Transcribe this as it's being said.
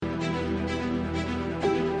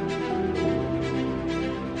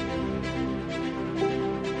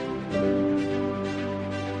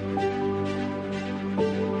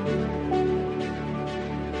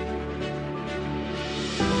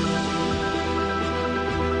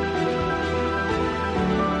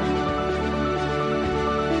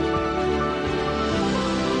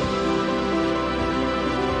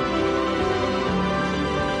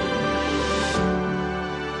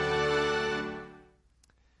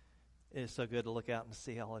It is so good to look out and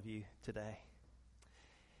see all of you today.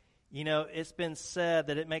 You know, it's been said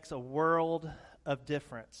that it makes a world of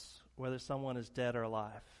difference whether someone is dead or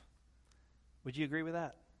alive. Would you agree with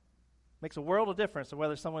that? It makes a world of difference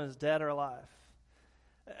whether someone is dead or alive.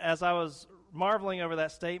 As I was marveling over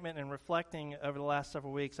that statement and reflecting over the last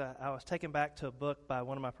several weeks, I was taken back to a book by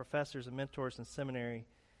one of my professors and mentors in seminary.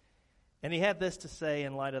 And he had this to say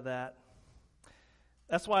in light of that.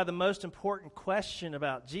 That's why the most important question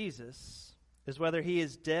about Jesus is whether he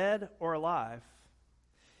is dead or alive.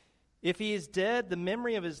 If he is dead, the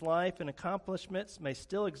memory of his life and accomplishments may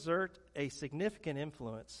still exert a significant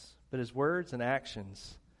influence, but his words and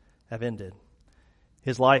actions have ended.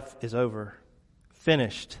 His life is over,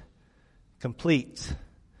 finished, complete.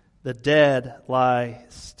 The dead lie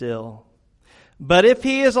still. But if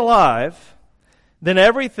he is alive, then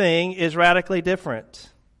everything is radically different.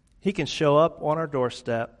 He can show up on our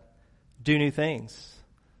doorstep, do new things,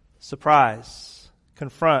 surprise,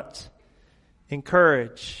 confront,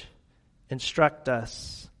 encourage, instruct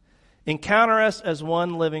us, encounter us as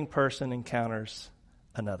one living person encounters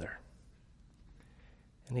another.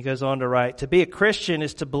 And he goes on to write, to be a Christian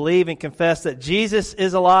is to believe and confess that Jesus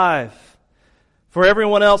is alive. For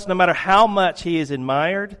everyone else, no matter how much he is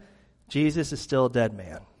admired, Jesus is still a dead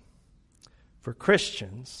man. For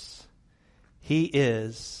Christians, he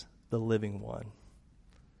is the living one.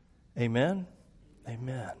 Amen?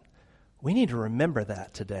 Amen. We need to remember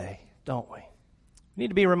that today, don't we? We need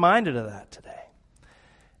to be reminded of that today.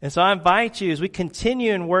 And so I invite you, as we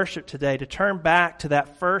continue in worship today, to turn back to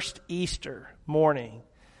that first Easter morning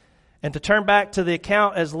and to turn back to the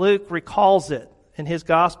account as Luke recalls it in his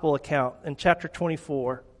gospel account in chapter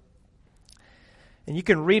 24. And you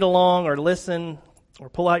can read along or listen or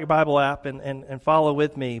pull out your Bible app and follow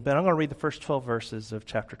with me. But I'm going to read the first 12 verses of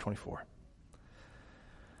chapter 24.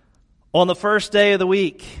 On the first day of the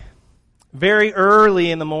week, very early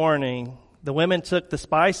in the morning, the women took the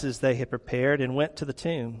spices they had prepared and went to the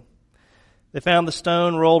tomb. They found the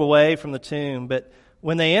stone rolled away from the tomb, but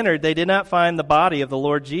when they entered, they did not find the body of the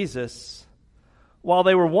Lord Jesus. While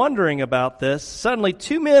they were wondering about this, suddenly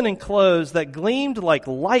 2 men in clothes that gleamed like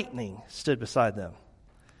lightning stood beside them.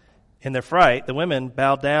 In their fright, the women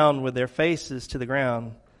bowed down with their faces to the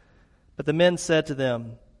ground. But the men said to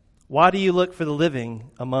them, "Why do you look for the living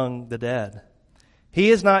among the dead? He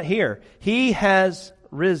is not here. He has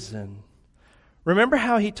risen. Remember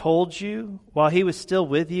how he told you while he was still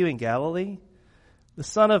with you in Galilee? The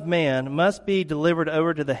Son of Man must be delivered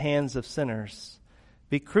over to the hands of sinners,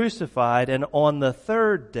 be crucified, and on the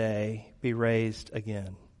third day be raised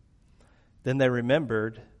again." Then they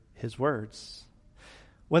remembered his words.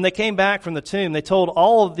 When they came back from the tomb, they told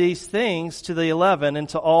all of these things to the 11 and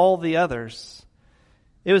to all the others.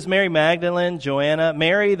 It was Mary Magdalene, Joanna,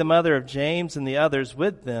 Mary the mother of James, and the others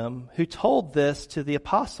with them who told this to the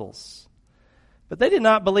apostles. But they did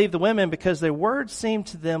not believe the women because their words seemed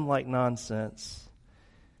to them like nonsense.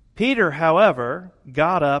 Peter, however,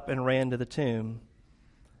 got up and ran to the tomb.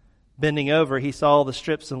 Bending over, he saw the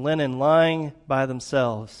strips of linen lying by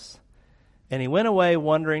themselves. And he went away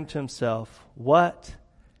wondering to himself what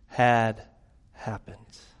had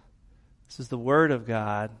happened. This is the word of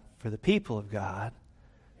God for the people of God.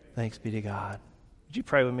 Thanks be to God. Would you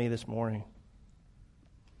pray with me this morning?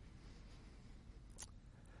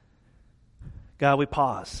 God, we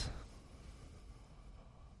pause.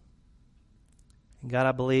 And God,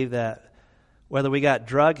 I believe that whether we got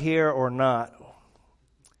drug here or not,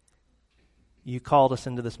 you called us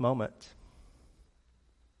into this moment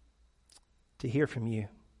to hear from you.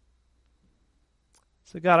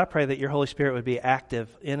 So God, I pray that your Holy Spirit would be active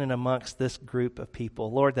in and amongst this group of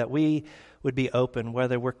people. Lord, that we would be open,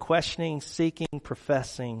 whether we're questioning, seeking,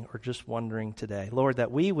 professing, or just wondering today. Lord,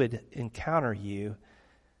 that we would encounter you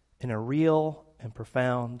in a real and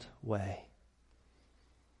profound way.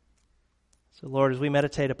 So Lord, as we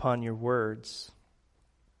meditate upon your words,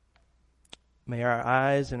 may our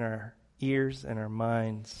eyes and our ears and our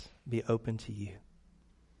minds be open to you.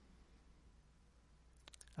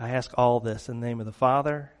 I ask all this in the name of the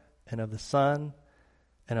Father, and of the Son,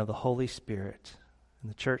 and of the Holy Spirit. And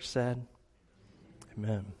the church said,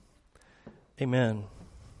 Amen. Amen.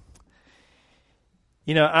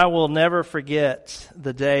 You know, I will never forget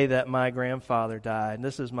the day that my grandfather died.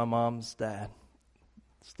 This is my mom's dad's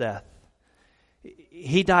death.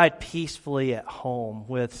 He died peacefully at home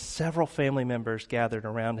with several family members gathered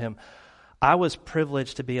around him. I was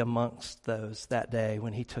privileged to be amongst those that day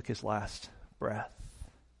when he took his last breath.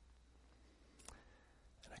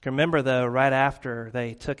 I can remember, though, right after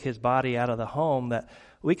they took his body out of the home, that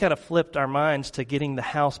we kind of flipped our minds to getting the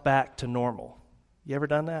house back to normal. You ever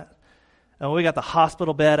done that? And we got the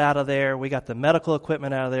hospital bed out of there. We got the medical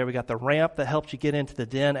equipment out of there. We got the ramp that helped you get into the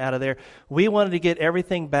den out of there. We wanted to get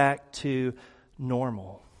everything back to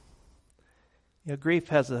normal. You know, grief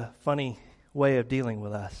has a funny way of dealing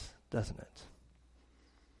with us, doesn't it?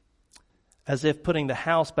 As if putting the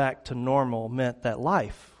house back to normal meant that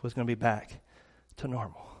life was going to be back to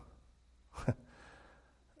normal.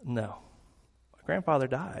 No. My grandfather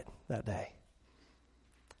died that day.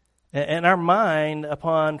 And our mind,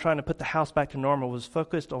 upon trying to put the house back to normal, was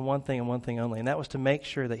focused on one thing and one thing only, and that was to make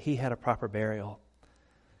sure that he had a proper burial.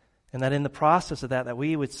 And that in the process of that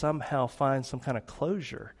we would somehow find some kind of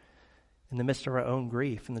closure in the midst of our own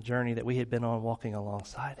grief and the journey that we had been on walking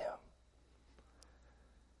alongside him.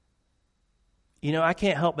 You know, I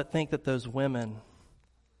can't help but think that those women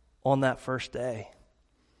on that first day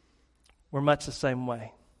were much the same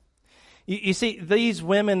way. You see, these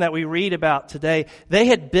women that we read about today, they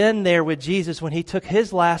had been there with Jesus when he took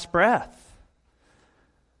his last breath.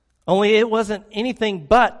 Only it wasn't anything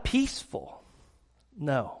but peaceful.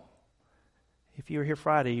 No. If you were here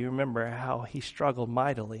Friday, you remember how he struggled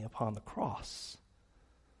mightily upon the cross.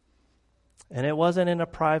 And it wasn't in the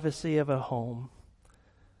privacy of a home,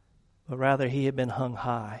 but rather he had been hung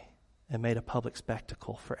high and made a public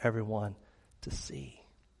spectacle for everyone to see.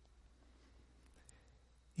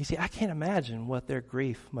 You see, I can't imagine what their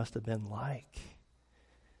grief must have been like.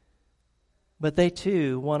 But they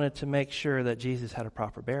too wanted to make sure that Jesus had a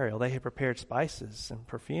proper burial. They had prepared spices and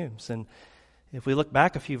perfumes. And if we look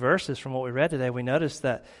back a few verses from what we read today, we notice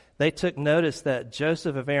that they took notice that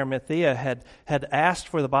Joseph of Arimathea had asked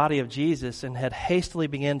for the body of Jesus and had hastily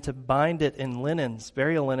begun to bind it in linens,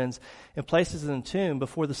 burial linens, and places in the tomb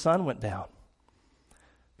before the sun went down.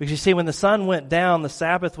 Because you see, when the sun went down, the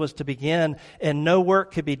Sabbath was to begin and no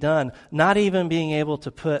work could be done, not even being able to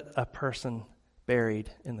put a person buried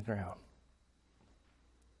in the ground.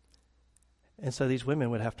 And so these women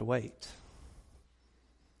would have to wait.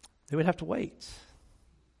 They would have to wait.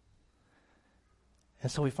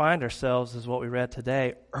 And so we find ourselves, as what we read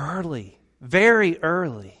today, early, very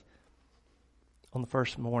early, on the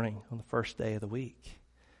first morning, on the first day of the week.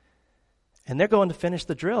 And they're going to finish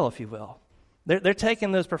the drill, if you will. They're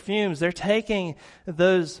taking those perfumes, they're taking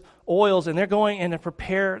those oils, and they're going in to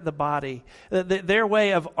prepare the body. Their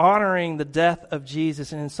way of honoring the death of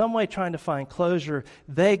Jesus, and in some way trying to find closure,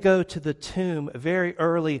 they go to the tomb very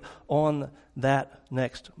early on that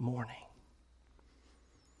next morning.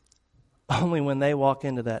 Only when they walk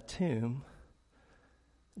into that tomb,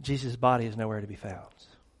 Jesus' body is nowhere to be found.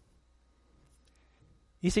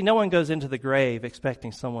 You see, no one goes into the grave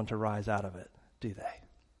expecting someone to rise out of it, do they?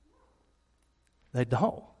 They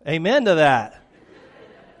don't. Amen to that.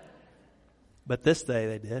 But this day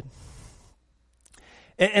they did.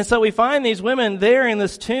 And so we find these women there in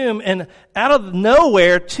this tomb, and out of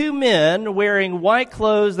nowhere, two men wearing white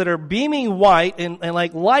clothes that are beaming white and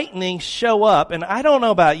like lightning show up. And I don't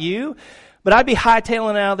know about you, but I'd be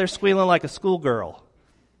hightailing out there squealing like a schoolgirl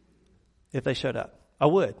if they showed up. I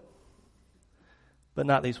would. But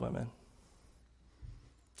not these women.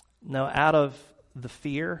 No, out of the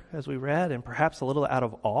fear, as we read, and perhaps a little out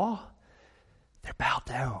of awe, they're bowed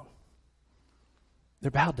down.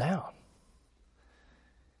 They're bowed down.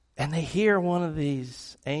 And they hear one of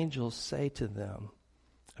these angels say to them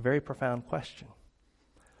a very profound question.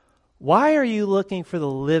 Why are you looking for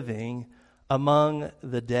the living among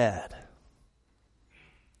the dead?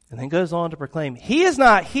 And then goes on to proclaim, he is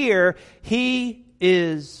not here, he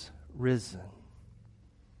is risen.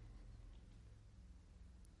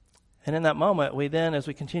 And in that moment, we then, as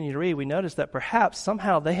we continue to read, we notice that perhaps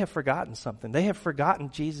somehow they have forgotten something. They have forgotten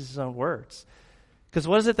Jesus' own words. Because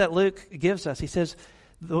what is it that Luke gives us? He says,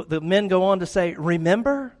 the men go on to say,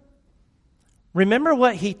 remember? Remember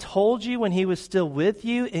what he told you when he was still with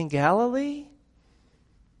you in Galilee?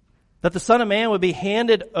 That the Son of Man would be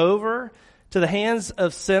handed over to the hands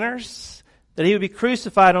of sinners, that he would be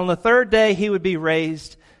crucified. On the third day, he would be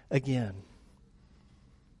raised again.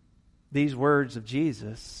 These words of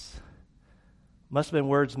Jesus must have been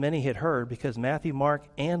words many had heard, because Matthew, Mark,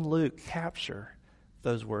 and Luke capture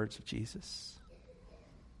those words of Jesus.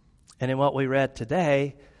 And in what we read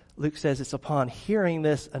today, Luke says it's upon hearing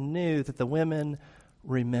this anew that the women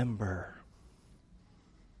remember.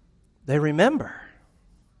 They remember.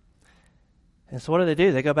 And so what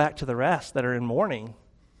do? They go back to the rest that are in mourning,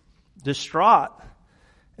 distraught,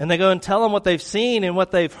 and they go and tell them what they've seen and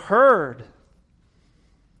what they've heard.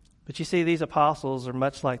 But you see, these apostles are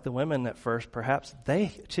much like the women at first. Perhaps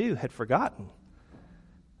they too had forgotten.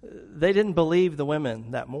 They didn't believe the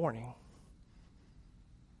women that morning.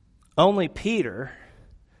 Only Peter,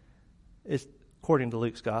 according to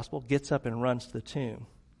Luke's gospel, gets up and runs to the tomb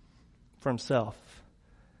for himself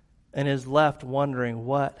and is left wondering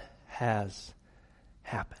what has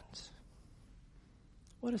happened.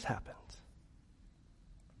 What has happened?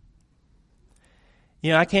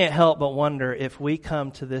 I can't help but wonder if we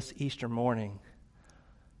come to this Easter morning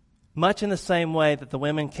much in the same way that the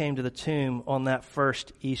women came to the tomb on that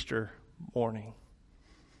first Easter morning.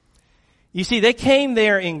 You see, they came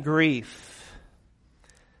there in grief.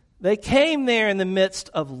 They came there in the midst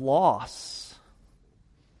of loss.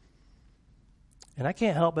 And I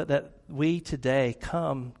can't help but that we today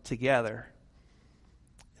come together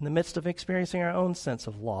in the midst of experiencing our own sense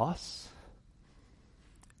of loss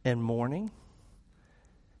and mourning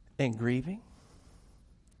and grieving.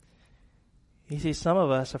 You see, some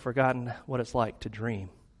of us have forgotten what it's like to dream,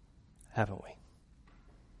 haven't we?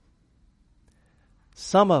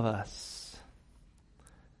 Some of us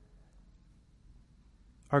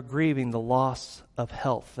are grieving the loss of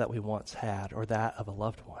health that we once had or that of a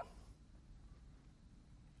loved one.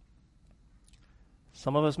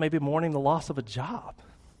 Some of us may be mourning the loss of a job.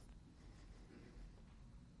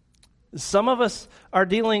 Some of us are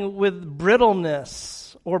dealing with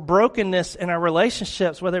brittleness or brokenness in our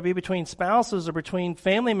relationships, whether it be between spouses or between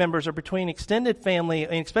family members or between extended family,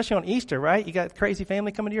 and especially on Easter, right? You got crazy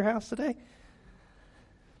family coming to your house today?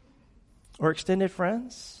 Or extended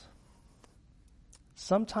friends?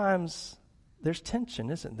 Sometimes there's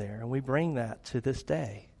tension, isn't there? And we bring that to this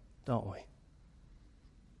day, don't we?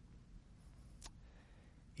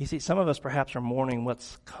 You see, some of us perhaps are mourning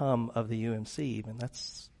what's come of the UMC even.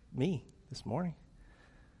 That's me this morning.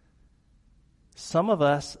 Some of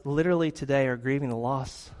us literally today are grieving the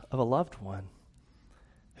loss of a loved one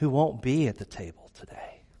who won't be at the table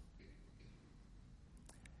today.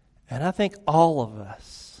 And I think all of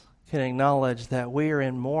us can acknowledge that we are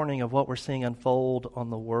in mourning of what we're seeing unfold on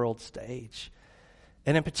the world stage.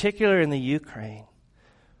 And in particular in the Ukraine,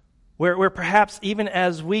 where perhaps even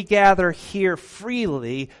as we gather here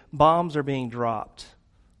freely, bombs are being dropped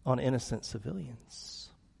on innocent civilians.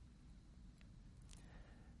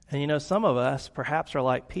 And some of us perhaps are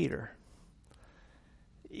like Peter.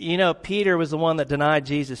 Peter was the one that denied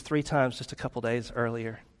Jesus 3 times just a couple days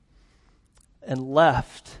earlier and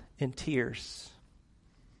left in tears.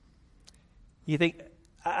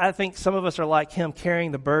 I think some of us are like him,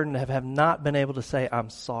 carrying the burden of have not been able to say, I'm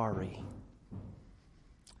sorry,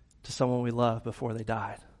 to someone we love before they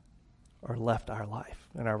died or left our life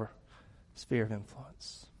and our sphere of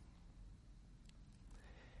influence.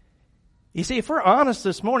 You see, if we're honest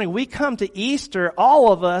this morning, we come to Easter,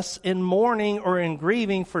 all of us, in mourning or in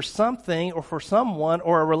grieving for something or for someone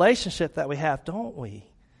or a relationship that we have, don't we?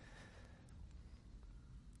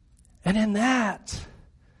 And in that,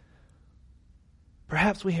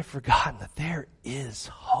 perhaps we have forgotten that there is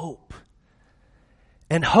hope.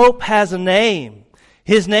 And hope has a name.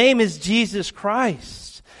 His name is Jesus Christ.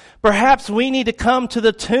 Perhaps we need to come to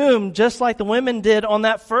the tomb just like the women did on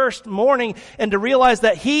that first morning and to realize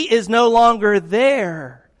that He is no longer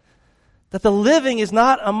there. That the living is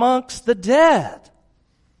not amongst the dead.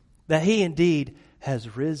 That He indeed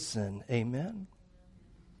has risen. Amen.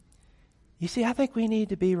 You see, I think we need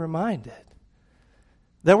to be reminded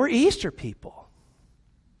that we're Easter people.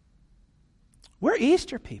 We're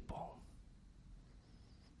Easter people.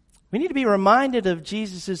 We need to be reminded of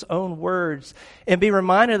Jesus' own words and be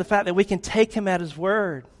reminded of the fact that we can take Him at His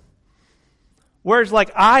word. Words like,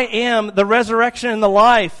 I am the resurrection and the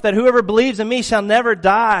life, that whoever believes in me shall never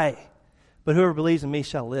die, but whoever believes in me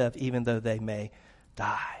shall live even though they may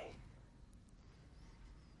die.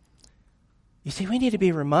 You see, we need to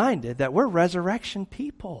be reminded that we're resurrection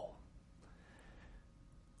people.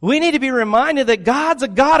 We need to be reminded that God's a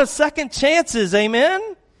God of second chances, amen?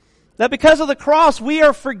 That because of the cross, we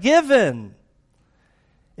are forgiven.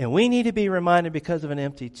 And we need to be reminded because of an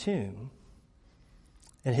empty tomb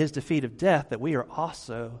and His defeat of death that we are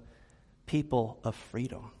also people of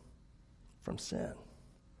freedom from sin.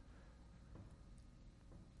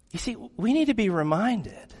 You see, we need to be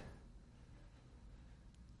reminded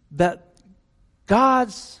that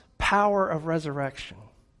God's power of resurrection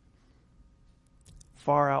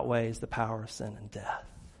far outweighs the power of sin and death.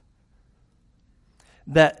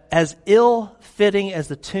 That as ill-fitting as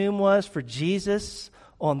the tomb was for Jesus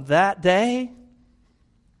on that day,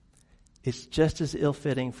 it's just as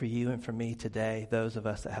ill-fitting for you and for me today, those of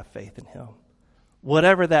us that have faith in Him.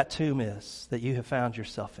 Whatever that tomb is that you have found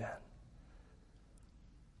yourself in.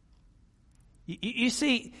 You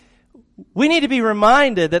see, we need to be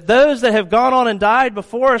reminded that those that have gone on and died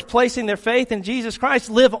before us, placing their faith in Jesus Christ,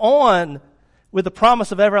 live on with the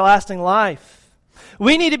promise of everlasting life.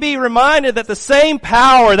 We need to be reminded that the same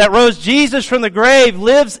power that rose Jesus from the grave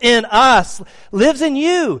lives in us, lives in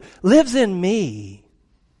you, lives in me.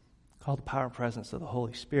 Called the power and presence of the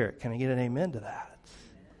Holy Spirit. Can I get an amen to that?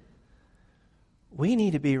 We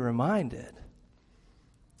need to be reminded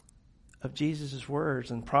of Jesus'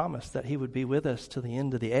 words and promise that he would be with us to the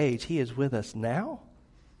end of the age. He is with us now,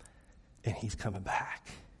 and he's coming back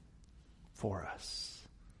for us.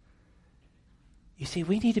 You see,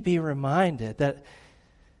 we need to be reminded that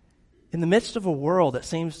in the midst of a world that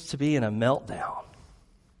seems to be in a meltdown,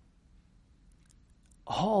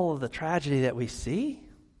 all of the tragedy that we see,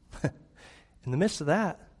 in the midst of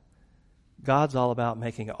that, God's all about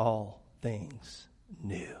making all things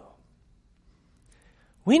new.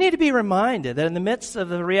 We need to be reminded that in the midst of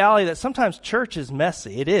the reality that sometimes church is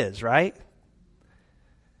messy, it is, right?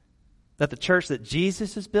 That the church that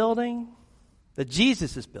Jesus is building,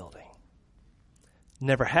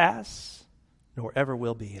 never has, nor ever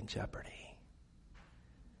will be in jeopardy.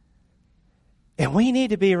 And we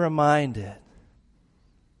need to be reminded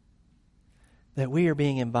that we are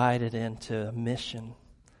being invited into a mission,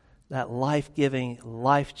 that life-giving,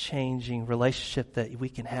 life-changing relationship that we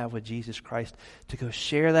can have with Jesus Christ, to go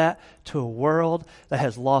share that to a world that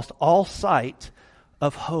has lost all sight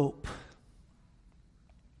of hope.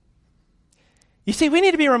 You see, we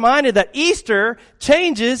need to be reminded that Easter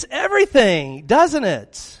changes everything, doesn't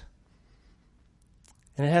it?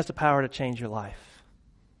 And it has the power to change your life,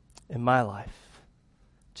 and my life,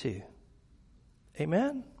 too.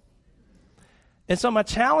 Amen? And so my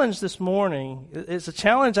challenge this morning is a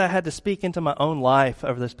challenge I had to speak into my own life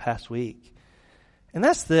over this past week. And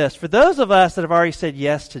that's this. For those of us that have already said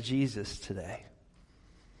yes to Jesus today,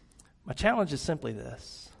 my challenge is simply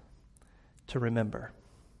this: to remember.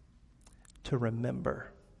 To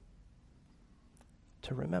remember.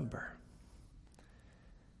 To remember.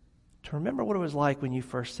 To remember what it was like when you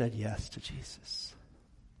first said yes to Jesus.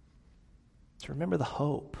 To remember the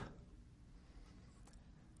hope.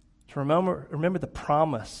 To remember the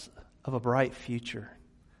promise of a bright future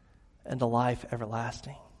and a life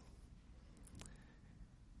everlasting.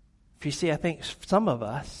 For you see, I think some of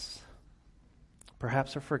us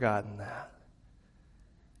perhaps have forgotten that.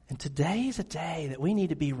 And today is a day that we need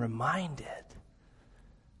to be reminded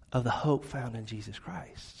of the hope found in Jesus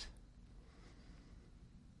Christ.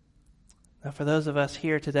 Now, for those of us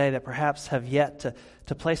here today that perhaps have yet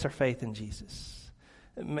to place our faith in Jesus,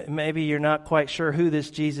 maybe you're not quite sure who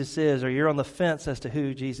this Jesus is, or you're on the fence as to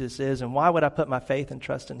who Jesus is, and why would I put my faith and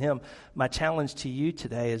trust in him? My challenge to you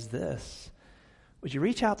today is this: would you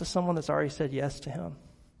reach out to someone that's already said yes to him?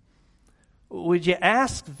 Would you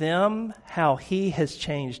ask them how he has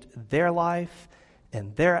changed their life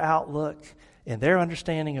and their outlook and their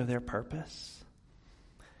understanding of their purpose?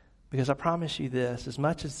 Because I promise you this, as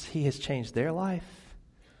much as he has changed their life,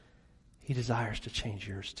 he desires to change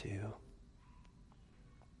yours too.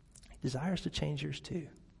 He desires to change yours too.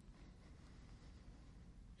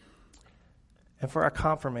 And for our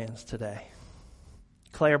confirmands today,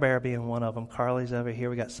 Claire Bear being one of them, Carly's over here,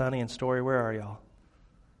 we got Sonny and Story. Where are y'all?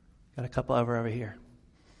 Got a couple over here.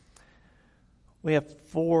 We have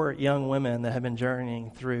 4 young women that have been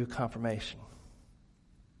journeying through confirmation.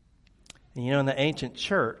 And you know, in the ancient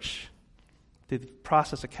church, through the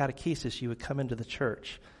process of catechesis, you would come into the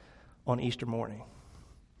church on Easter morning.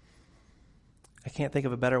 I can't think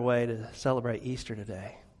of a better way to celebrate Easter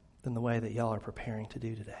today than the way that y'all are preparing to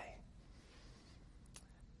do today.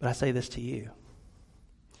 But I say this to you.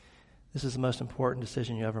 This is the most important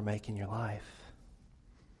decision you ever make in your life.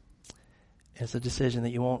 It's a decision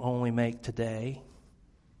that you won't only make today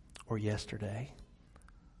or yesterday,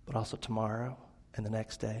 but also tomorrow and the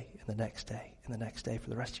next day and the next day and the next day for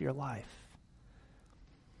the rest of your life.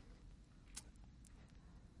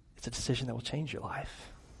 It's a decision that will change your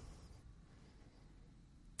life.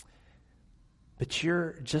 But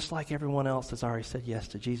you're just like everyone else that's already said yes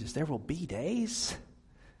to Jesus. There will be days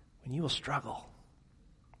when you will struggle.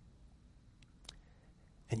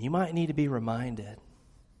 And you might need to be reminded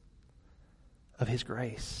of his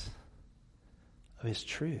grace, of his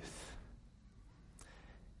truth.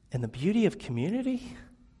 And the beauty of community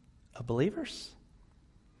of believers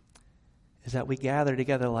is that we gather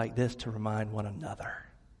together like this to remind one another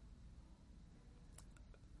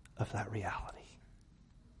of that reality.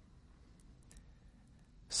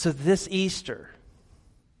 So this Easter,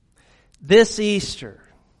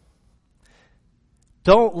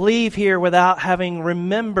 don't leave here without having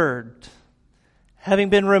remembered, having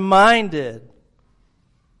been reminded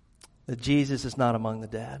that Jesus is not among the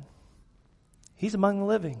dead. He's among the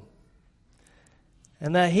living.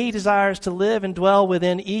 And that he desires to live and dwell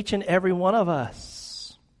within each and every one of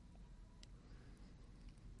us.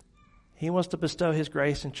 He wants to bestow His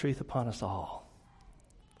grace and truth upon us all.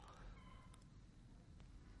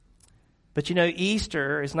 But you know,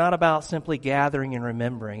 Easter is not about simply gathering and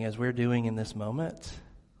remembering as we're doing in this moment.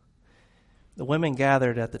 The women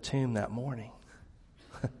gathered at the tomb that morning.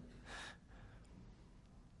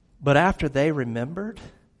 But after they remembered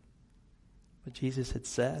what Jesus had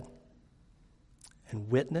said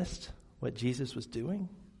and witnessed what Jesus was doing,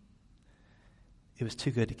 it was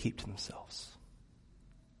too good to keep to themselves.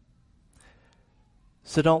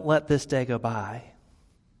 So don't let this day go by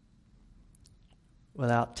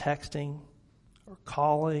without texting or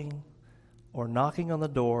calling or knocking on the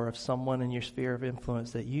door of someone in your sphere of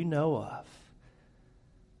influence that you know of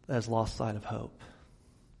that has lost sight of hope.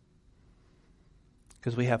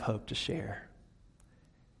 Because we have hope to share.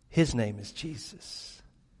 His name is Jesus.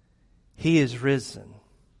 He is risen.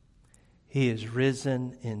 He is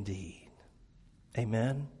risen indeed.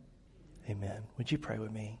 Amen. Amen. Would you pray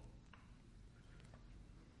with me?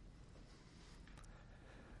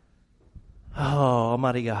 Oh,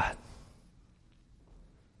 Almighty God.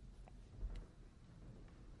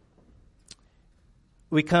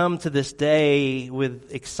 We come to this day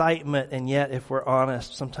with excitement, and yet, if we're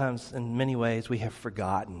honest, sometimes in many ways we have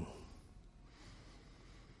forgotten.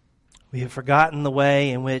 We have forgotten the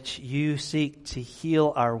way in which you seek to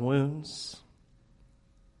heal our wounds.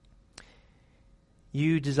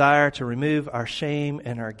 You desire to remove our shame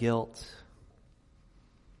and our guilt.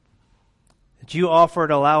 That you offer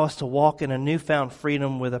to allow us to walk in a newfound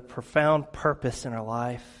freedom with a profound purpose in our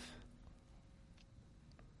life.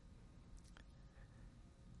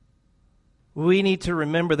 We need to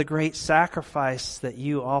remember the great sacrifice that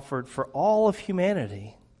you offered for all of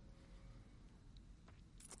humanity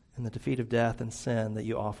and the defeat of death and sin that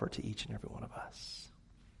you offer to each and every one of us.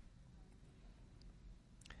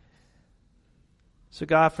 So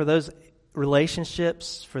God, for those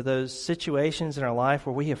relationships, for those situations in our life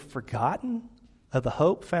where we have forgotten of the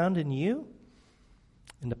hope found in you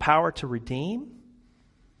and the power to redeem,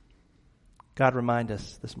 God, remind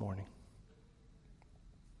us this morning.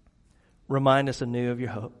 Remind us anew of your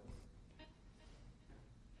hope.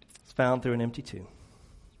 It's found through an empty tomb.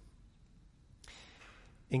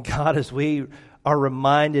 And God, as we are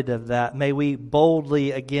reminded of that, may we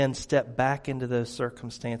boldly again step back into those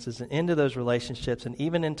circumstances and into those relationships and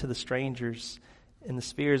even into the strangers in the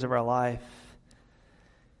spheres of our life,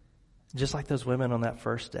 just like those women on that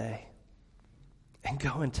first day, and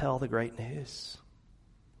go and tell the great news.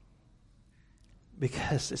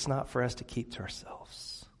 Because it's not for us to keep to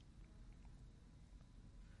ourselves.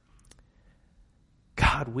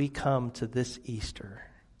 God, we come to this Easter.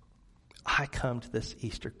 I come to this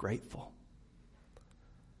Easter grateful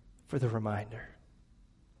for the reminder.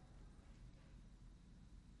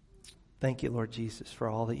 Thank you, Lord Jesus, for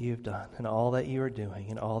all that you have done and all that you are doing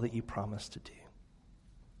and all that you promised to do.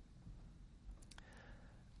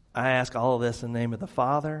 I ask all of this in the name of the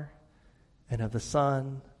Father and of the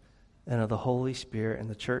Son and of the Holy Spirit. And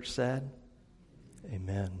the church said,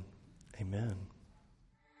 Amen. Amen.